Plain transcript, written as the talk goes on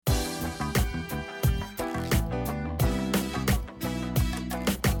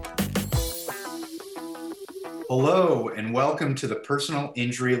Hello, and welcome to the Personal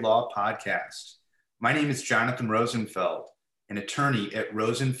Injury Law Podcast. My name is Jonathan Rosenfeld, an attorney at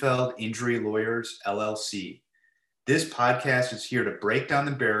Rosenfeld Injury Lawyers, LLC. This podcast is here to break down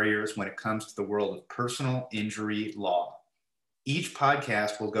the barriers when it comes to the world of personal injury law. Each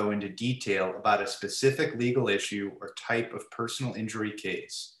podcast will go into detail about a specific legal issue or type of personal injury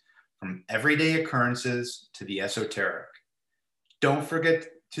case, from everyday occurrences to the esoteric. Don't forget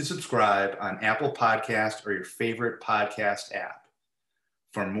to subscribe on Apple Podcast or your favorite podcast app.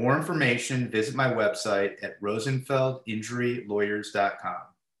 For more information, visit my website at rosenfeldinjurylawyers.com.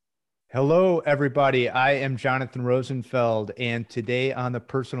 Hello, everybody. I am Jonathan Rosenfeld, and today on the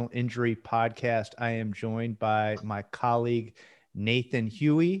Personal Injury Podcast, I am joined by my colleague, Nathan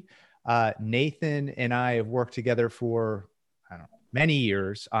Huey. Nathan and I have worked together for many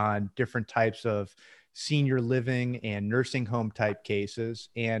years on different types of senior living and nursing home type cases.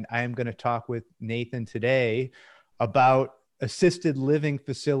 And I am going to talk with Nathan today about assisted living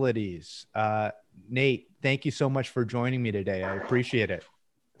facilities. Nate, thank you so much for joining me today. I appreciate it.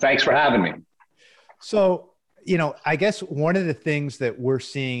 Thanks for having me. So, I guess one of the things that we're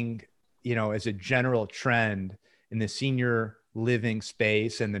seeing, as a general trend in the senior living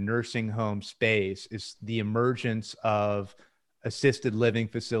space and the nursing home space is the emergence of assisted living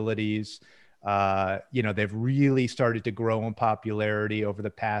facilities. They've really started to grow in popularity over the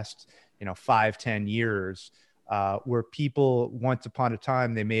past, 5-10 years, where people once upon a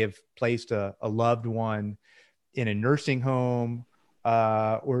time, they may have placed a loved one in a nursing home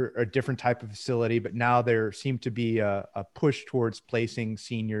or a different type of facility, but now there seems to be a push towards placing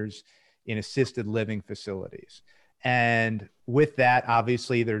seniors in assisted living facilities. And with that,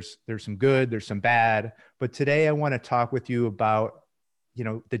 obviously there's some good, there's some bad, but today I want to talk with you about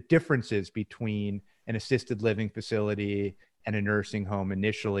the differences between an assisted living facility and a nursing home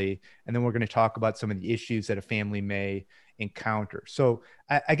initially. And then we're going to talk about some of the issues that a family may encounter. So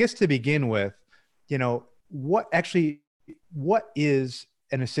I guess to begin with, what is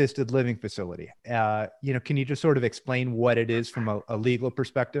an assisted living facility? Can you just sort of explain what it is from a legal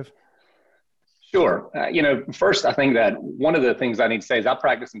perspective? Sure. First, I think that one of the things I need to say is I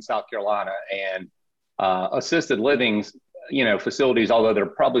practice in South Carolina, and assisted livings, facilities, although they're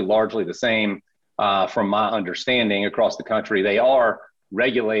probably largely the same from my understanding across the country, they are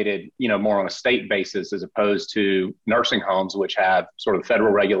regulated, more on a state basis as opposed to nursing homes, which have sort of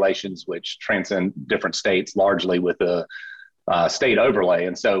federal regulations, which transcend different states largely with a state overlay.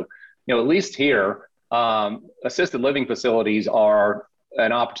 And so, at least here, assisted living facilities are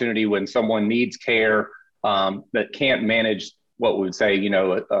an opportunity when someone needs care that can't manage what we would say,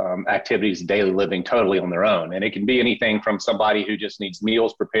 activities of daily living totally on their own. And it can be anything from somebody who just needs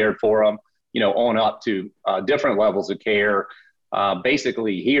meals prepared for them, on up to different levels of care.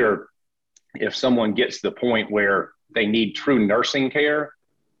 Basically here, if someone gets to the point where they need true nursing care,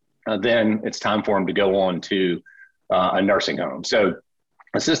 then it's time for them to go on to a nursing home. So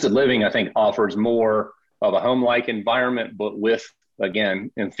assisted living, I think, offers more of a home-like environment, but with,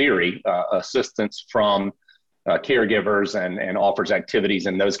 again, in theory, assistance from caregivers and offers activities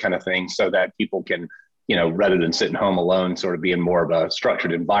and those kind of things so that people can, rather than sitting home alone, sort of be in more of a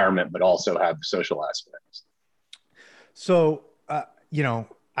structured environment, but also have social aspects. So,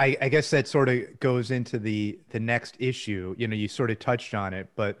 I guess that sort of goes into the next issue. You sort of touched on it,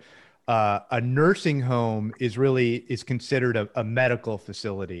 but a nursing home is considered a medical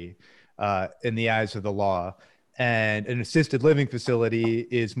facility in the eyes of the law. And an assisted living facility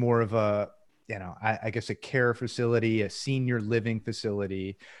is more of a, I guess a care facility, a senior living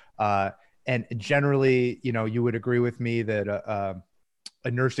facility. And generally, you would agree with me that a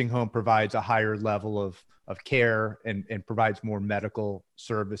nursing home provides a higher level of care and provides more medical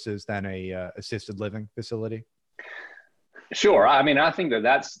services than a assisted living facility. Sure. I mean, I think that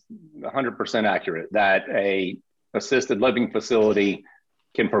that's 100% accurate, that a assisted living facility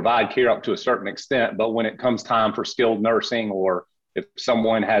can provide care up to a certain extent, but when it comes time for skilled nursing, or if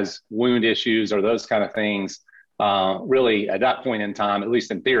someone has wound issues or those kind of things, really at that point in time, at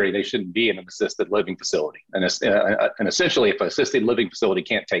least in theory, they shouldn't be in an assisted living facility. And essentially, if an assisted living facility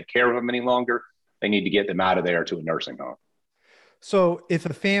can't take care of them any longer, they need to get them out of there to a nursing home. So if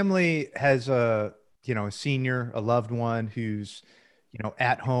a family has a senior, a loved one who's,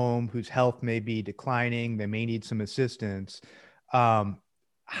 at home, whose health may be declining, they may need some assistance. How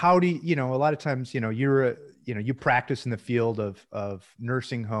do you, a lot of times, you practice in the field of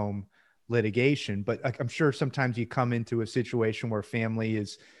nursing home litigation, but I'm sure sometimes you come into a situation where family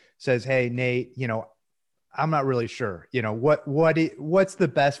says, hey, Nate, I'm not really sure, what's the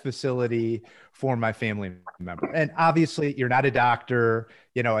best facility for my family member? And obviously you're not a doctor,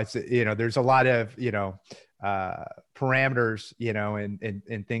 there's a lot of, parameters,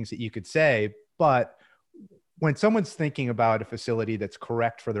 and things that you could say. But when someone's thinking about a facility that's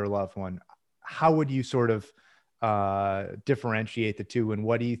correct for their loved one, how would you sort of differentiate the two? And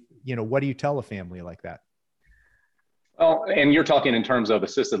what do you tell a family like that? Well, and you're talking in terms of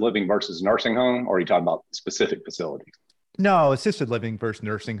assisted living versus nursing home, or are you talking about specific facilities? No, assisted living versus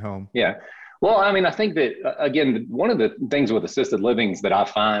nursing home. Yeah. Well, I mean, I think that, again, one of the things with assisted livings that I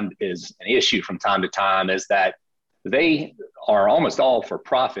find is an issue from time to time is that they are almost all for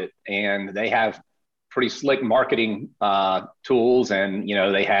profit, and they have pretty slick marketing tools, and,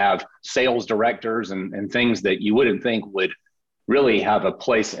 they have sales directors and things that you wouldn't think would really have a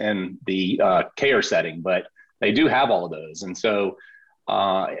place in the care setting, but they do have all of those. And so,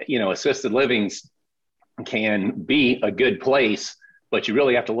 assisted livings can be a good place, but you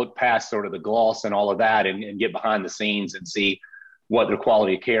really have to look past sort of the gloss and all of that and get behind the scenes and see what the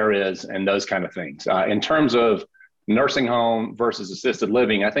quality of care is and those kind of things. In terms of nursing home versus assisted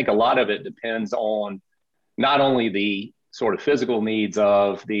living, I think a lot of it depends on not only the sort of physical needs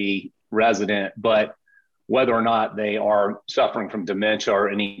of the resident, but whether or not they are suffering from dementia or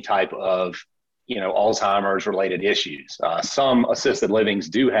any type of, Alzheimer's related issues. Some assisted livings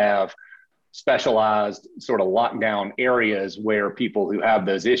do have specialized sort of lockdown areas where people who have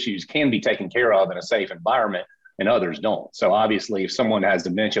those issues can be taken care of in a safe environment, and others don't. So obviously, if someone has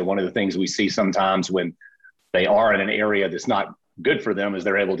dementia, one of the things we see sometimes when they are in an area that's not good for them is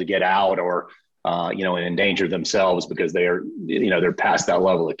they're able to get out or, and endanger themselves because they're past that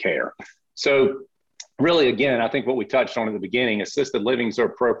level of care. So really, again, I think what we touched on at the beginning, assisted livings are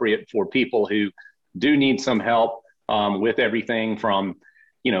appropriate for people who do need some help with everything from,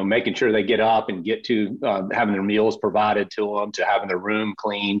 making sure they get up and get to having their meals provided to them, to having their room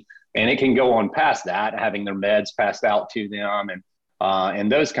cleaned. And it can go on past that, having their meds passed out to them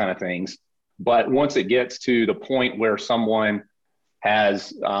and those kind of things. But once it gets to the point where someone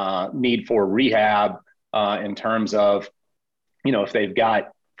has need for rehab in terms of, if they've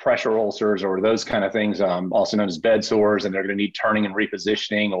got pressure ulcers or those kind of things, also known as bed sores, and they're going to need turning and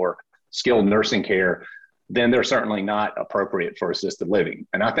repositioning or skilled nursing care, then they're certainly not appropriate for assisted living.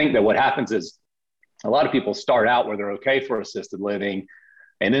 And I think that what happens is a lot of people start out where they're okay for assisted living,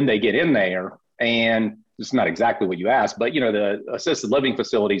 and then they get in there, and it's not exactly what you asked, but the assisted living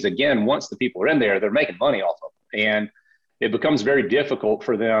facilities, again, once the people are in there, they're making money off of them. And it becomes very difficult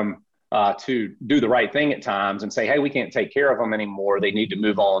for them to do the right thing at times and say, hey, we can't take care of them anymore. They need to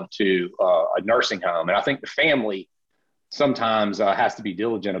move on to a nursing home. And I think the family sometimes has to be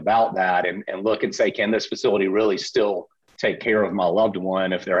diligent about that and look and say, can this facility really still take care of my loved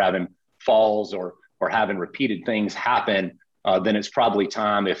one? If they're having falls or having repeated things happen, then it's probably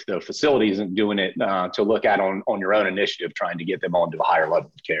time, if the facility isn't doing it, to look at on your own initiative, trying to get them onto a higher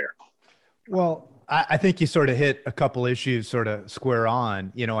level of care. Well, I think you sort of hit a couple issues sort of square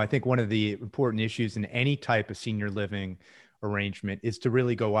on. I think one of the important issues in any type of senior living arrangement is to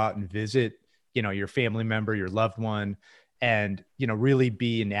really go out and visit, your family member, your loved one, and, really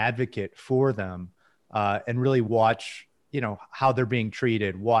be an advocate for them and really watch, how they're being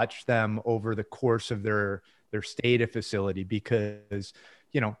treated, watch them over the course of their stay at a facility, because,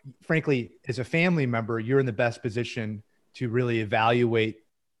 frankly, as a family member, you're in the best position to really evaluate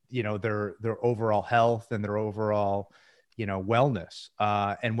their overall health and their overall, wellness.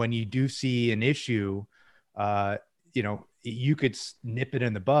 And when you do see an issue, you could nip it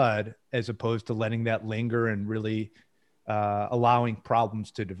in the bud as opposed to letting that linger and really allowing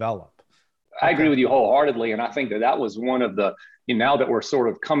problems to develop. I agree with you wholeheartedly. And I think that was one of the, now that we're sort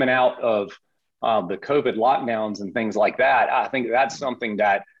of coming out of the COVID lockdowns and things like that, I think that's something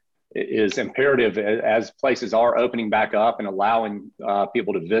that is imperative as places are opening back up and allowing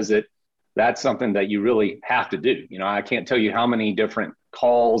people to visit. That's something that you really have to do. I can't tell you how many different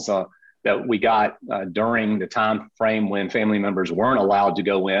calls that we got during the time frame when family members weren't allowed to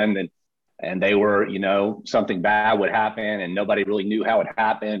go in, and they were, something bad would happen and nobody really knew how it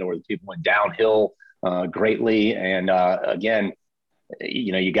happened, or the people went downhill greatly. And again,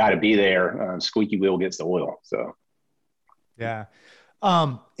 you got to be there. Squeaky wheel gets the oil. So, yeah.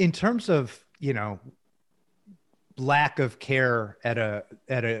 In terms of, lack of care at a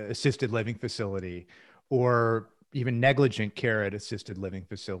assisted living facility, or even negligent care at assisted living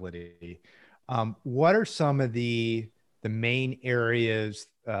facility, what are some of the main areas,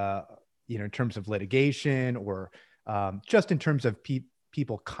 in terms of litigation, or just in terms of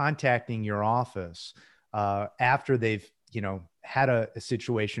people contacting your office after they've, had a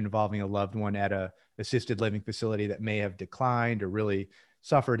situation involving a loved one at a assisted living facility that may have declined or really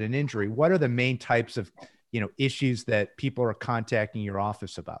suffered an injury? What are the main types of, issues that people are contacting your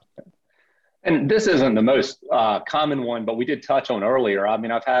office about? And this isn't the most common one, but we did touch on earlier. I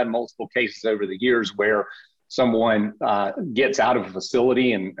mean, I've had multiple cases over the years where someone gets out of a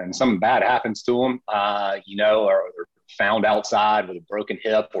facility and something bad happens to them, or they're found outside with a broken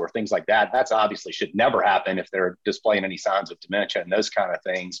hip or things like that. That's obviously should never happen if they're displaying any signs of dementia and those kind of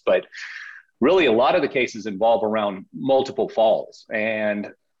things. But really, a lot of the cases involve around multiple falls.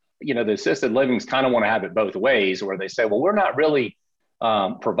 And, the assisted livings kind of want to have it both ways, where they say, well, we're not really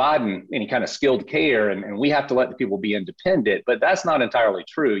providing any kind of skilled care, and we have to let the people be independent. But that's not entirely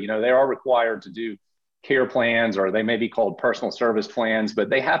true. They are required to do care plans, or they may be called personal service plans, but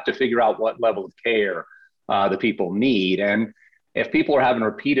they have to figure out what level of care the people need. And if people are having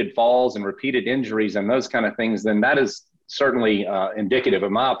repeated falls and repeated injuries and those kind of things, then that is certainly indicative,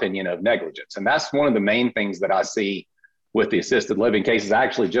 in my opinion, of negligence. And that's one of the main things that I see with the assisted living cases. I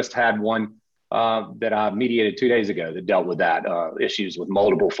actually just had one that I mediated 2 days ago that dealt with that, issues with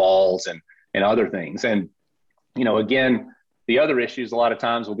multiple falls and other things. And, again, the other issues a lot of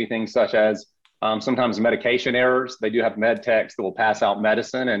times will be things such as sometimes medication errors. They do have med techs that will pass out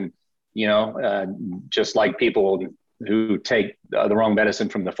medicine, and, just like people who take the wrong medicine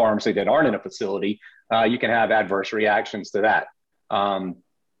from the pharmacy that aren't in a facility, you can have adverse reactions to that.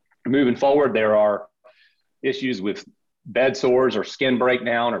 Moving forward, there are issues with bed sores or skin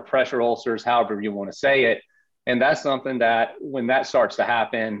breakdown or pressure ulcers, however you want to say it. And that's something that when that starts to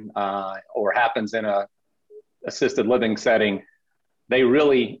happen or happens in a assisted living setting, they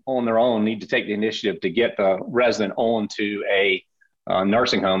really on their own need to take the initiative to get the resident on to a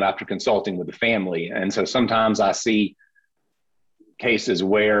nursing home after consulting with the family. And so sometimes I see cases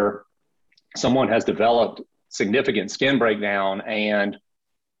where someone has developed significant skin breakdown, and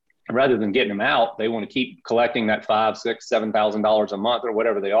rather than getting them out, they want to keep collecting that $5,000, $6,000, $7,000 a month or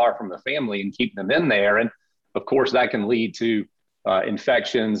whatever they are from the family and keep them in there. And of course, that can lead to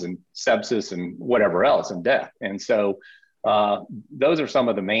infections and sepsis and whatever else, and death. And so those are some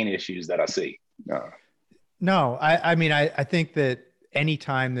of the main issues that I see. No, I mean, I think that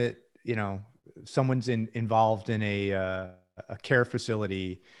anytime that, someone's involved in a care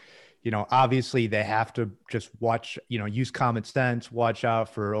facility, obviously they have to just watch, use common sense, watch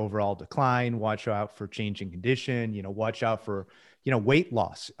out for overall decline, watch out for changing condition, watch out for, weight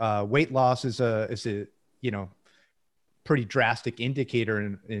loss. Weight loss is a pretty drastic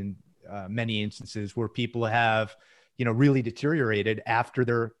indicator in many instances where people have, really deteriorated after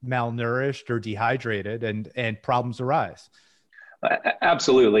they're malnourished or dehydrated, and problems arise.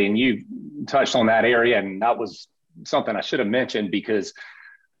 Absolutely. And you touched on that area, and that was something I should have mentioned, because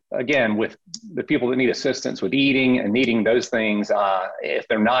again, with the people that need assistance with eating and needing those things, if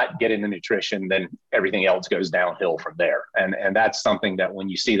they're not getting the nutrition, then everything else goes downhill from there. And that's something that when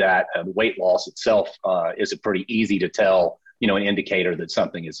you see that weight loss itself is a pretty easy to tell, an indicator that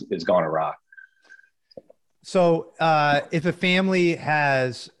something is gone awry. So if a family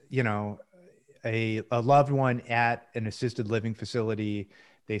has, a loved one at an assisted living facility,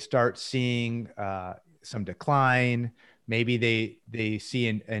 they start seeing some decline. Maybe they see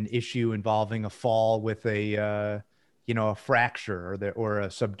an issue involving a fall with a fracture or a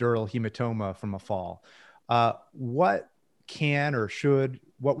subdural hematoma from a fall. What can or should,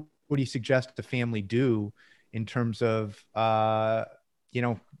 what would you suggest the family do in terms of,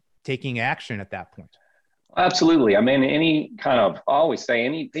 taking action at that point? Absolutely. I mean, I always say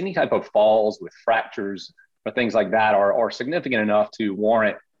any type of falls with fractures or things like that are significant enough to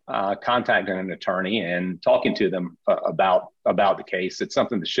warrant contacting an attorney and talking to them about the case. It's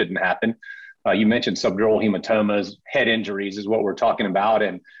something that shouldn't happen. You mentioned subdural hematomas, head injuries is what we're talking about.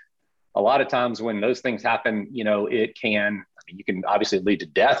 And a lot of times when those things happen, you can obviously lead to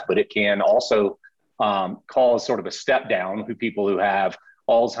death, but it can also cause sort of a step down for people who have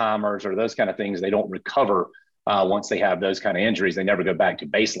Alzheimer's or those kind of things. They don't recover once they have those kind of injuries. They never go back to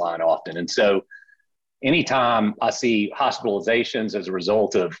baseline often. And so anytime I see hospitalizations as a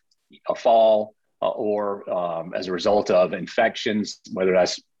result of a fall or as a result of infections, whether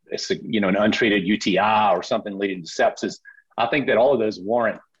that's an untreated UTI or something leading to sepsis, I think that all of those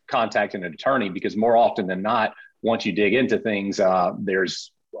warrant contacting an attorney, because more often than not, once you dig into things,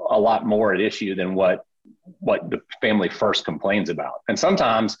 there's a lot more at issue than what the family first complains about. And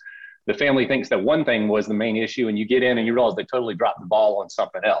sometimes the family thinks that one thing was the main issue, and you get in and you realize they totally dropped the ball on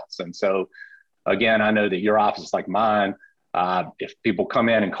something else. And so, again, I know that your office, like mine, if people come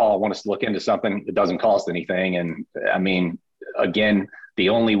in and want us to look into something, it doesn't cost anything. And I mean, again, the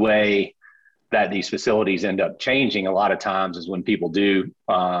only way that these facilities end up changing a lot of times is when people do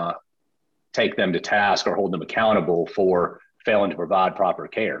take them to task or hold them accountable for failing to provide proper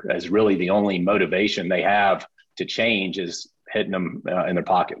care. As really the only motivation they have to change is hitting them in their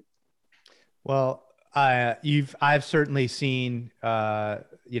pocket. Well, I've certainly seen,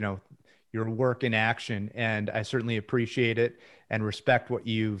 your work in action, and I certainly appreciate it and respect what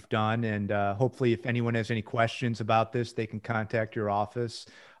you've done. And hopefully, if anyone has any questions about this, they can contact your office.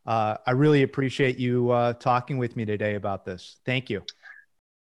 I really appreciate you talking with me today about this. Thank you.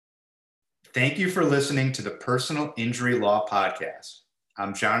 Thank you for listening to the Personal Injury Law Podcast.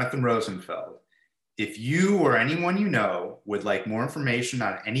 I'm Jonathan Rosenfeld. If you or anyone you know would like more information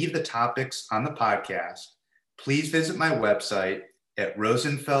on any of the topics on the podcast, please visit my website at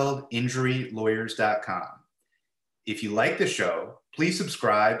rosenfeldinjurylawyers.com. If you like the show, please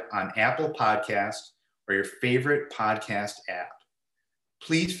subscribe on Apple Podcasts or your favorite podcast app.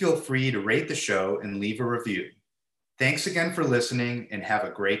 Please feel free to rate the show and leave a review. Thanks again for listening and have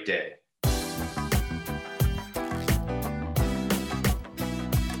a great day.